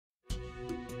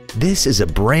This is a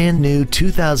brand new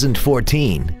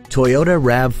 2014 Toyota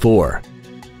RAV4.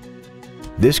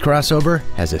 This crossover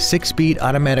has a 6-speed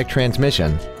automatic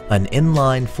transmission, an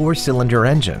inline 4-cylinder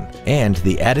engine, and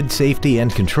the added safety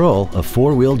and control of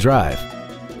 4-wheel drive.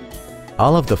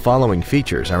 All of the following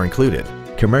features are included: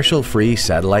 commercial-free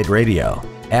satellite radio,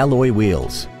 alloy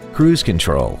wheels, cruise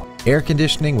control, air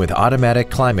conditioning with automatic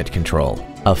climate control,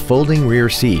 a folding rear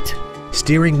seat,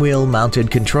 steering wheel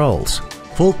mounted controls,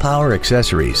 full power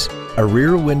accessories, a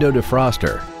rear window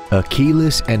defroster, a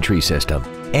keyless entry system,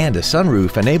 and a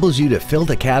sunroof enables you to fill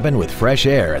the cabin with fresh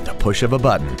air at the push of a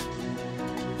button.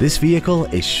 This vehicle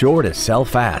is sure to sell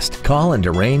fast. Call and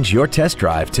arrange your test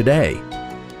drive today.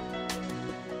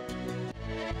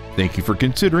 Thank you for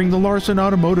considering the Larson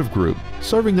Automotive Group,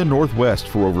 serving the Northwest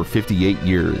for over 58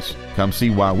 years. Come see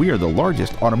why we are the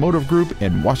largest automotive group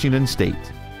in Washington State.